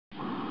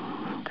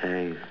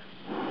Dave,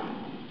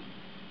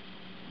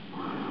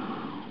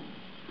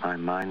 my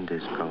mind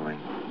is going.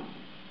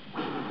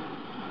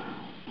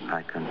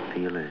 I can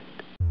feel it.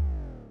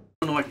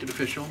 An elected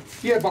official?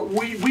 Yeah, but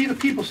we the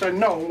people said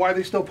no. Why are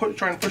they still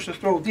trying to push this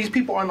through? These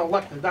people aren't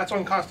elected. That's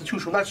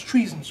unconstitutional. That's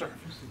treason, sir.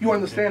 You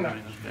understand that?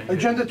 Okay.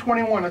 Agenda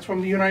 21, that's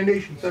from the United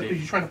Nations. That's what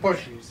you're trying to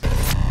push.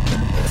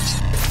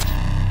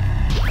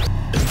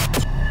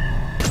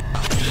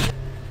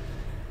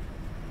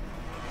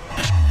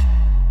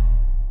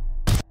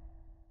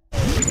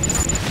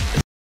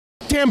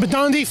 Dan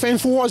Bedondi,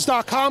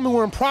 FameForWars.com, and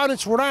we're in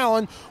Providence, Rhode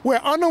Island, where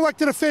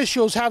unelected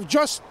officials have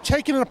just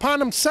taken it upon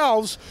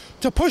themselves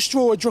to push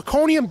through a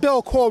draconian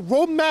bill called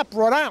Roadmap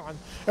Rhode Island.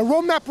 And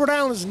Roadmap Rhode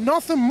Island is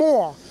nothing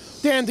more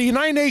than the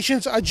United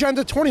Nations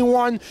Agenda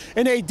 21,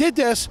 and they did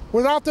this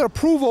without the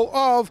approval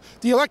of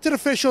the elected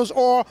officials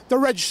or the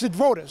registered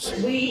voters.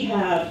 We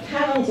have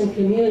towns and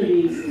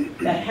communities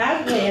that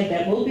have land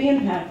that will be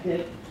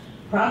impacted,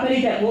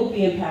 property that will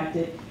be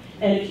impacted,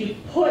 and if you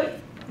put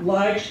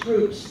large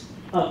groups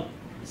of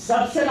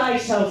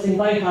subsidized housing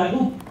like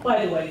who,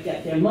 by the way,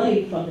 get their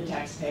money from the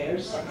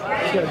taxpayers. So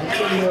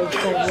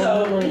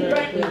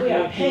indirectly we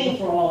are paying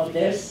for all of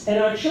this,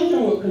 and our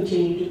children will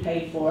continue to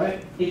pay for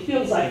it. It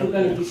feels like we're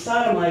going to be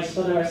sodomized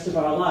for the rest of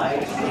our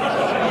lives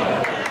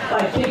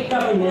by big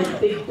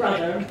government, big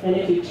brother, and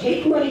if you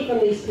take money from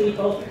these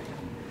people,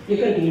 you're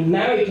going to be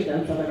married to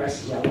them for the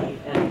rest of your life,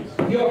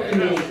 and your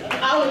community,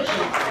 our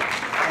children,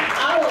 and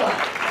our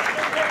lives.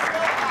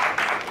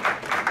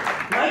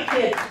 My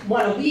kids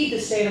want to leave the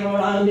state of Rhode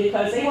Island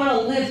because they want to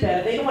live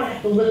better. They don't want to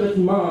have to live with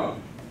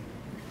mom.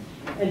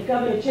 And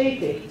Governor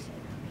Chafee,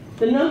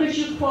 the numbers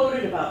you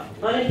quoted about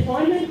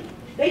unemployment,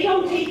 they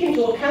don't take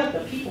into account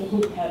the people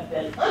who have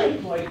been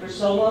unemployed for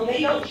so long,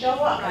 they don't show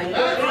up.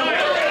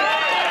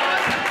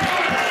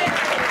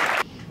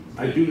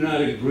 I do not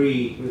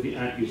agree with the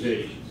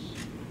accusations.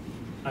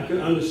 I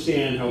can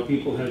understand how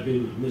people have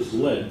been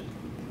misled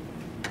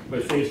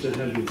by things that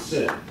have been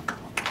said.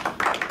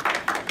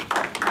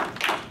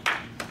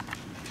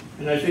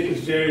 And I think it's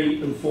very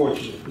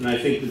unfortunate. And I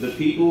think that the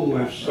people who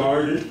have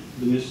started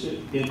the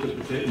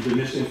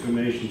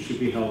misinformation should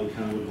be held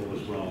accountable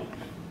as well.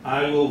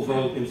 I will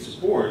vote in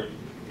support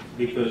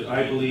because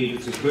I believe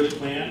it's a good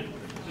plan.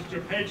 It's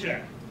your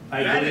paycheck.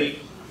 I believe,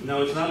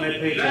 no, it's not my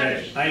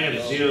paycheck. I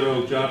have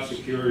zero job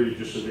security,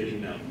 just so they can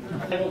know.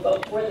 I will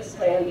vote for this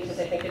plan because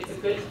I think it's a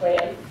good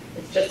plan.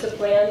 It's just a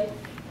plan.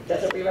 It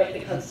doesn't rewrite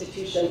the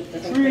Constitution. It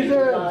doesn't create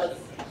laws.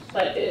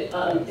 But it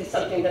is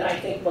something that I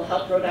think will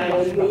help Rhode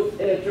Island move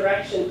in a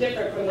direction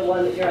different from the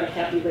one that you're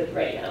unhappy with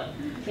right now.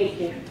 Thank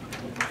you.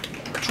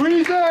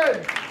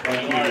 Treason!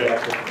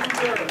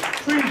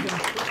 Treason!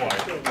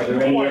 Are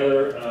there any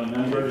other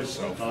members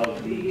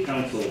of the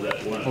council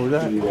that want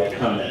to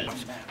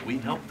comment? We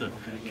help the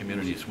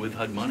communities with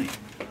HUD money.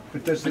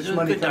 But does this There's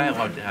money a good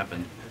dialogue to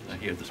happen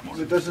here this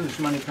morning. But doesn't this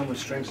money come with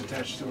strings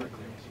attached to it?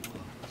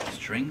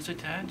 Strings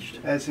attached?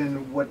 As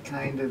in, what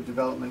kind of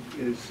development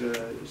is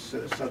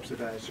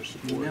subsidized or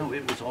supported? You know,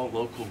 it was all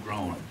local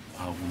grown.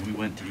 When we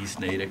went to East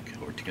Natick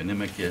or to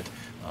Conimicut,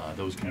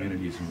 those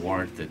communities in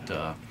Warwick that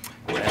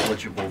were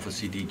eligible for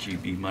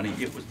CDGB money,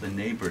 it was the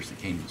neighbors that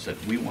came and said,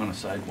 we want a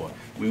sidewalk,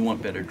 we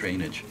want better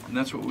drainage, and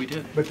that's what we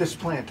did. But this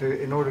plan,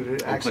 in order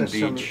to access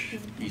Oakland Beach,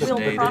 East with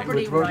Natick,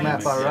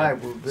 Roadmap RI,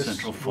 will this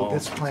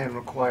Falls. plan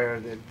require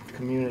that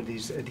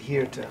communities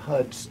adhere to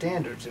HUD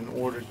standards in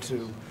order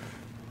to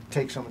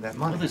take some of that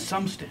money? Well, there's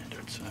some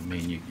standards. I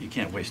mean, you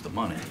can't waste the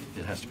money.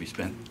 It has to be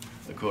spent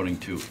according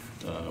to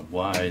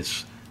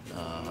wise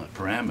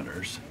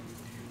parameters.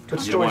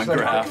 But you want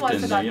graft, Talk to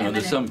us about and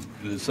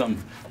there's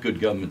some good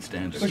government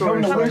standards.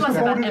 Talk to us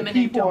about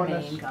eminent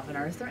domain,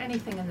 Governor. Is there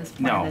anything in this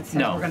plan that says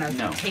we're going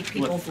to take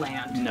people's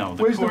land? No,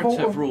 the courts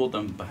have ruled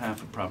on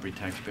behalf of property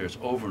taxpayers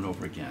over and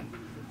over again.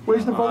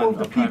 Where's the vote of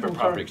the people, private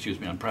property, excuse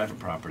me, on private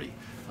property.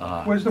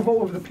 Where's the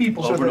vote of the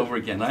people? Over and over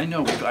again. I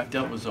know, I've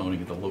dealt with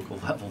zoning at the local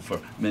level for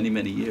many,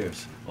 many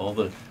years. All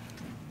the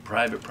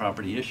private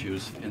property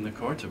issues in the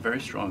courts are very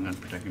strong on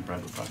protecting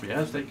private property,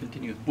 as they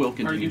will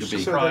continue to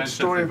be. So that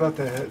story about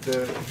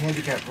the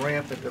handicap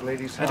ramp at the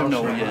lady's house? I don't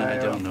know yet. I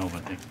don't know. I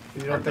think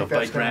you don't the think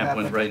that's bike ramp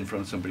happen? went right in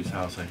front of somebody's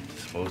house. I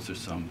suppose there's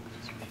some.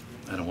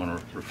 I don't want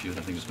to refute.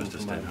 I think it's Mr.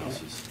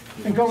 Stenhouse's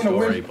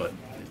story, but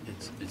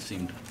it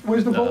seemed.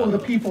 Where's the vote of the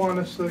people on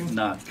this thing?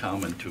 Not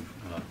common to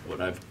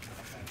what I've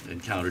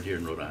encountered here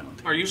in Rhode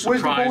Island. Are you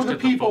surprised at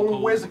the vocal opposition to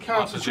this? Where's the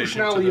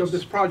constitutionality of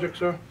this project,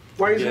 sir?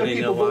 Why isn't the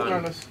people voting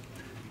on this?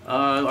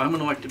 I'm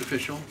an elected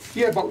official.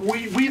 Yeah, but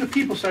we the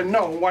people said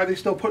no. Why are they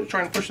still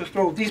trying to push this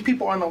through? These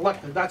people aren't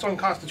elected. That's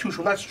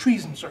unconstitutional. That's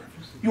treason, sir.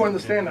 You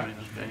understand that?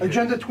 Okay.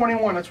 Agenda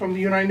 21, that's from the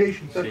United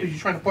Nations. That's what you're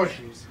trying to push.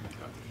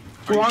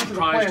 Are you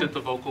surprised at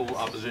the vocal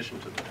opposition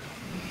to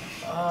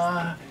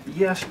that?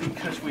 Yes,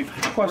 because we've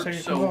worked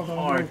so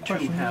hard to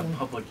have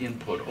public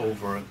input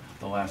over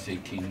the last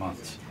 18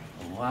 months.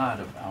 A lot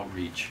of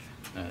outreach.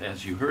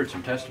 As you heard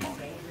some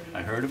testimony.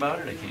 I heard about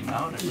it, I came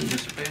out, I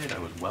participated, I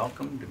was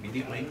welcomed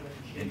immediately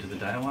into the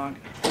dialogue.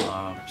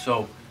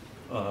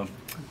 Of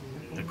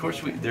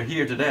course, they're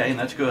here today, and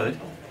that's good.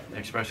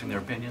 expressing their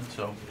opinion,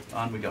 so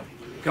on we go.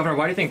 Governor,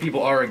 why do you think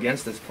people are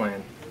against this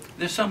plan?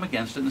 There's some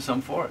against it and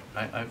some for it.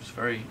 I was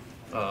very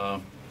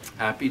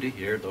happy to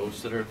hear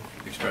those that are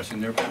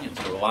expressing their opinions.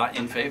 There are a lot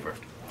in favor.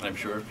 I'm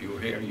sure if you were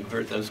here, you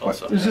heard those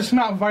also. Is this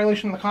not a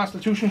violation of the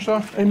Constitution,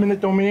 sir? Eminent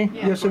domain?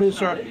 Yes, it is,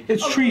 sir.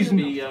 It's treason.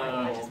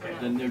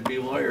 Then there'd be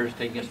lawyers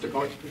taking us to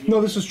court.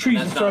 No, this is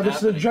treason, sir. This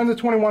is Agenda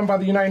 21 by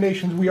the United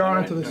Nations. We are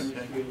onto this.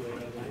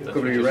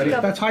 Governor, you ready?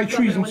 That's high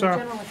treason, sir. When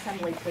the General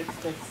Assembly takes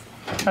this,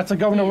 That's the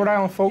governor of Rhode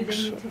Island, do folks.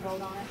 they need to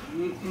vote on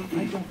it?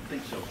 I don't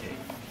think so,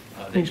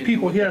 Kate. These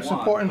people here are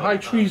supporting high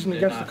treason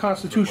against the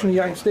Constitution of the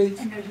United States.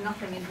 And there's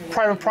nothing in here.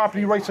 Private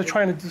property rights are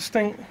trying to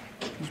distinct.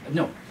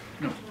 No,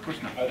 of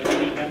course not. Are there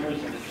any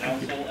members of the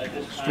council at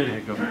this time? Straight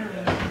ahead,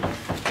 Governor.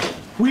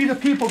 We the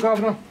people,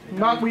 governor,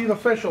 not we the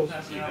officials.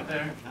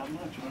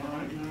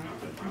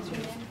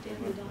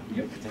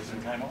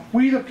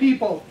 We the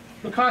people.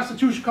 The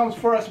Constitution comes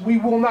first. We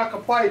will not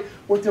comply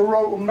with the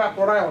road map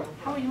Rhode Island.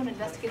 How are you an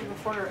investigative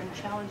reporter and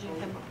challenging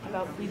him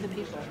about we the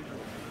people?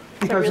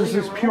 Because this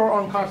is pure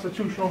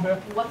unconstitutional here.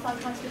 What's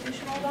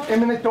unconstitutional about it?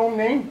 Eminent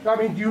domain? I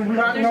mean, do you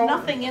not know? There's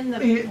nothing in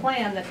the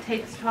plan that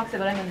talks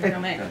about eminent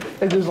domain.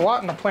 There's a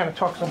lot in the plan that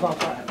talks about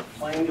that.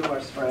 Playing to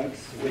our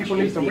strengths, which People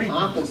need is to the read.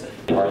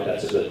 opposite. Part,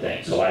 that's a good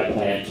thing. So I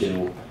plan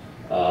to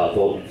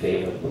vote in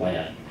favor of the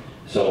plan.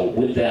 So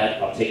with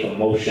that, I'll take a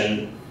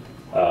motion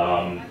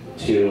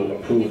to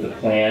approve the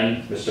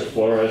plan. Mr.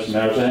 Flores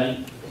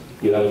Marzan,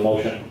 you have a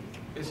motion?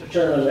 Mr.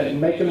 Chairman,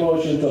 make a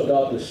motion to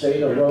adopt the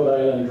state of Rhode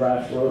Island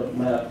draft road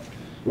map,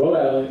 Rhode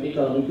Island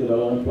Economic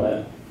Development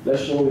Plan.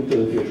 Let's move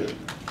into the future.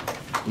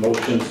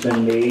 Motion's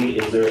been made.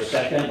 Is there a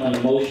second on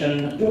the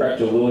motion?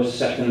 Director Lewis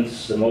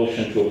seconds the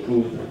motion to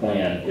approve the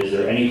plan. Is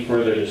there any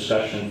further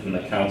discussion from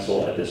the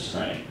council at this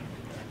time?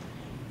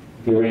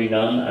 Hearing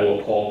none, I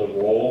will call the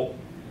roll.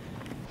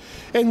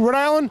 And Rhode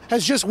Island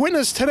has just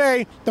witnessed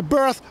today the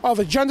birth of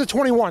Agenda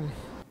 21.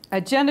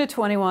 Agenda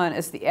 21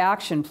 is the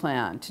action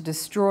plan to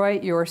destroy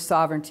your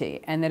sovereignty,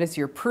 and that is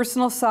your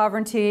personal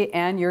sovereignty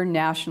and your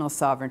national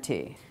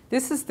sovereignty.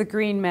 This is the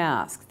green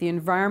mask, the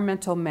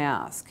environmental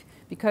mask.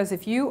 Because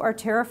if you are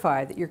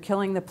terrified that you're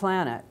killing the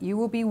planet, you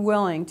will be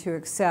willing to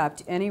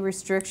accept any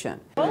restriction.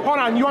 Hold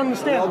on, you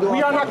understand?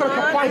 We are not going to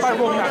comply by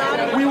road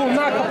map. We will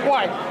not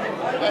comply.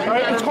 All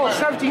right? It's called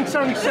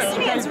 1776. This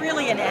man's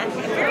really an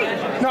very.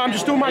 No, I'm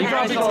just doing my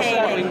job. We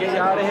can get you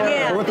out of here.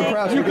 Yeah, with the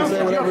press, you can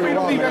say whatever you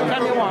want.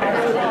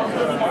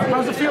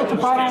 How's it feel to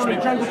bow down on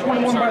Agenda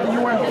 21 by the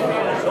UN?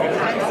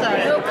 I'm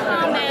sorry. No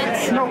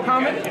comment. No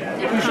comment?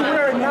 You should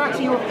wear a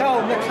Nazi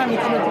lapel next time you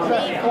come into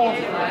press.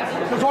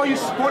 Because all you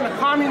supporting a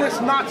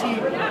communist Nazi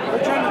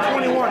Agenda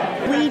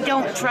 21. We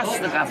don't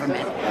trust the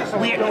government.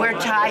 We're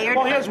tired.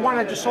 Well, here's one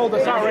that just sold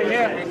us out right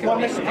here. You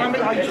want to make a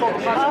comment how you sold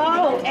the Constitution?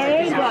 Oh,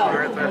 there you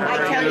go. I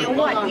tell you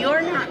what,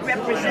 you're not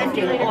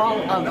representing all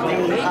of the,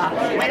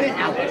 wait a minute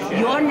now,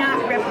 you're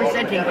not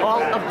representing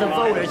all of the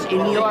voters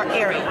in your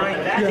area.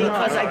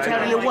 Because I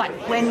tell you what,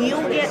 when you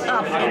get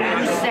up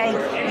and you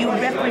say you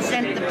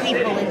represent the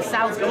people in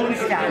South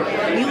Kingstown,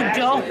 you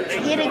don't.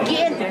 Hit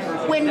again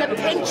when the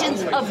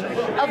pensions of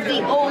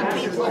the old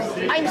people.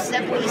 I'm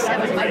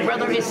 77, my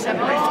brother is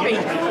 73.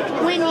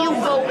 When you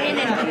go in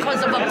and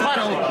because of a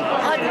puddle,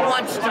 HUD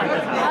wants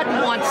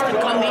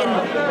to come in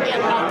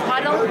a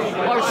puddle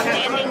or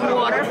standing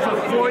water for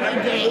 40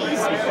 days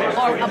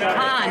or a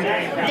pond.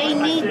 They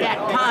need that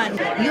pond.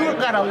 You've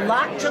got a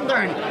lot to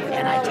learn.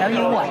 And I tell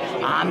you what,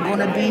 I'm going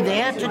to be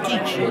there to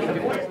teach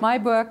you. My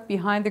book,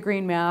 Behind the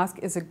Green Mask,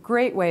 is a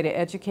great way to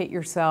educate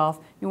yourself.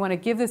 You want to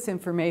give this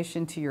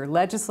information to your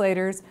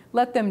legislators.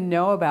 Let them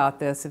know about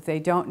this if they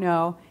don't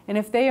know. And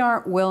if they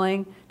aren't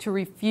willing to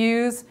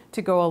refuse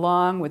to go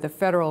along with the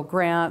federal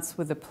grants,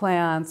 with the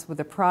plans, with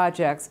the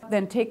projects,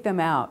 then take them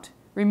out.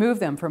 Remove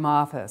them from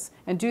office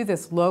and do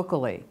this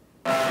locally.